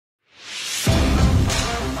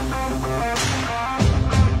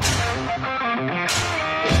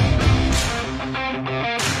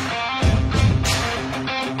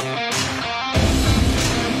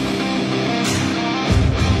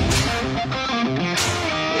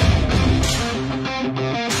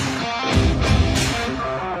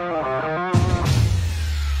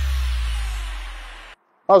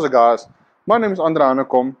How's it guys? My name is Andre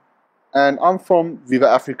and I'm from Viva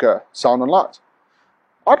Afrika Sound and Light.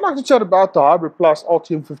 I'd like to chat about the Hybrid Plus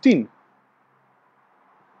Altium15.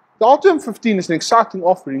 The Altium15 is an exciting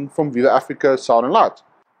offering from Viva Afrika Sound and Light.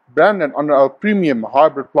 Branded under our premium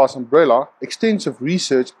Hybrid Plus umbrella, extensive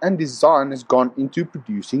research and design has gone into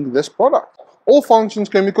producing this product. All functions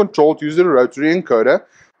can be controlled using a rotary encoder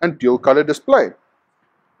and dual color display.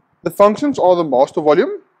 The functions are the master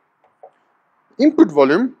volume, input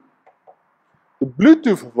volume, the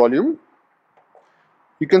Bluetooth volume.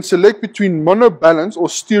 You can select between mono balanced or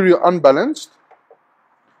stereo unbalanced.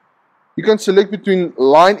 You can select between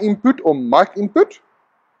line input or mic input.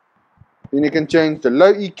 Then you can change the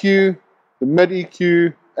low EQ, the mid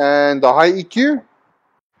EQ and the high EQ.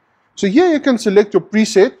 So here you can select your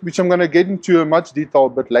preset, which I'm going to get into in much detail a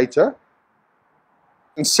bit later,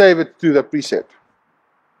 and save it to the preset.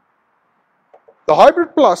 The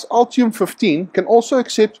Hybrid Plus Altium15 can also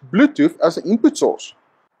accept Bluetooth as an input source.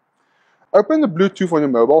 Open the Bluetooth on your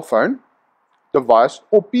mobile phone, device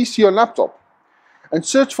or PC or laptop and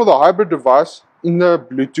search for the hybrid device in the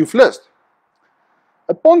Bluetooth list.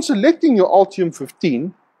 Upon selecting your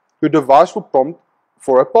Altium15, your device will prompt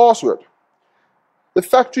for a password. The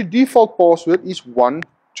factory default password is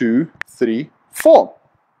 1234.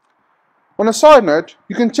 On a side note,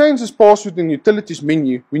 you can change this password in the Utilities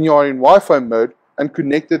menu when you are in Wi-Fi mode and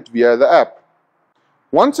connect it via the app.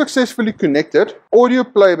 Once successfully connected, audio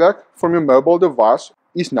playback from your mobile device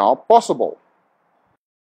is now possible.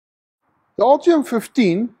 The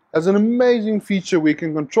Altium15 has an amazing feature where you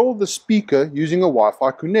can control the speaker using a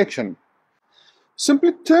Wi-Fi connection.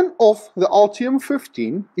 Simply turn off the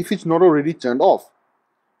Altium15 if it's not already turned off.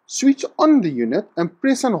 Switch on the unit and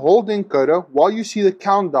press and hold the encoder while you see the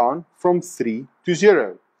countdown from 3 to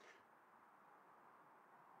 0.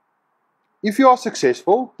 If you are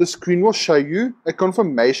successful, the screen will show you a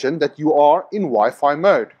confirmation that you are in Wi-Fi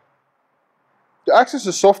mode. To access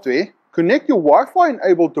the software, connect your Wi-Fi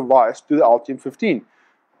enabled device to the Altium15.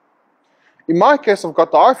 In my case, I've got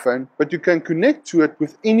the iPhone, but you can connect to it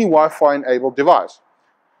with any Wi-Fi enabled device.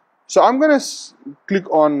 So I'm going to click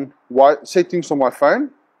on settings on my phone.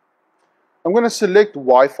 I'm going to select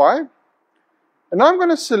Wi-Fi, and I'm going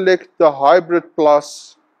to select the Hybrid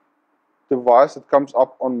Plus device that comes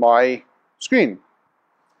up on my screen.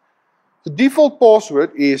 The default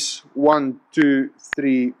password is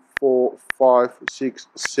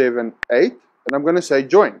 12345678, and I'm going to say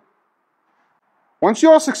join. Once you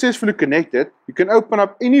are successfully connected, you can open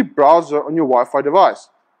up any browser on your Wi-Fi device.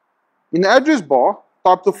 In the address bar,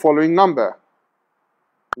 type the following number: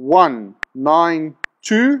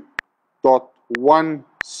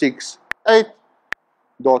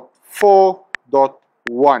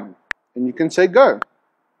 192.168.4.1, and you can say go.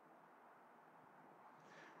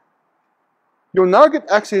 You'll now get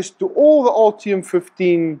access to all the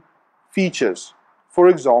Altium15 features. For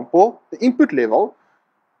example, the input level,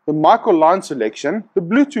 the mic or line selection, the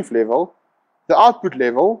Bluetooth level, the output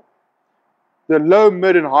level, the low,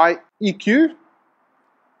 mid and high EQ,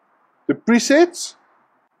 the presets,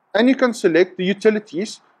 and you can select the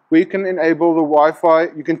utilities where you can enable the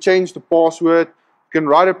Wi-Fi, you can change the password, you can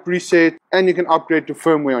write a preset, and you can upgrade to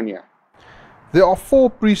firmware on here. There are 4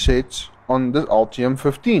 presets on the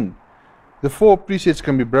Altium15. The 4 presets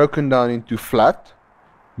can be broken down into flat,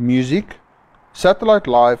 music, satellite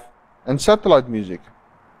live, and satellite music.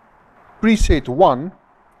 Preset 1,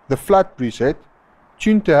 the flat preset,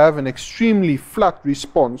 tuned to have an extremely flat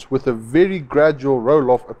response with a very gradual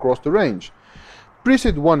roll-off across the range.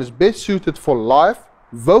 Preset 1 is best suited for live,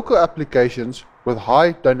 vocal applications with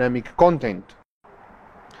high dynamic content.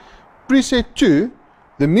 Preset 2,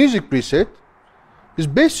 the music preset, is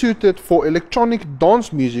best suited for electronic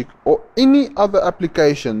dance music or any other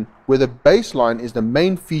application where the bass line is the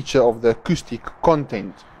main feature of the acoustic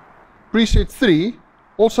content. Preset 3,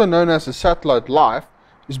 also known as a satellite live,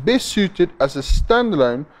 is best suited as a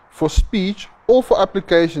standalone for speech or for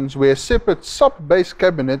applications where a separate sub-bass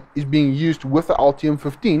cabinet is being used with the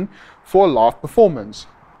Altium15 for a live performance.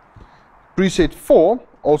 Preset 4,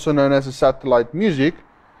 also known as a satellite music,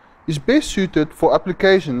 is best suited for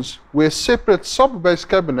applications where a separate sub-bass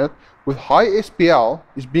cabinet with high SPL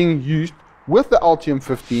is being used with the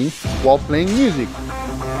Altium15 while playing music.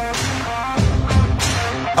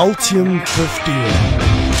 Altium15.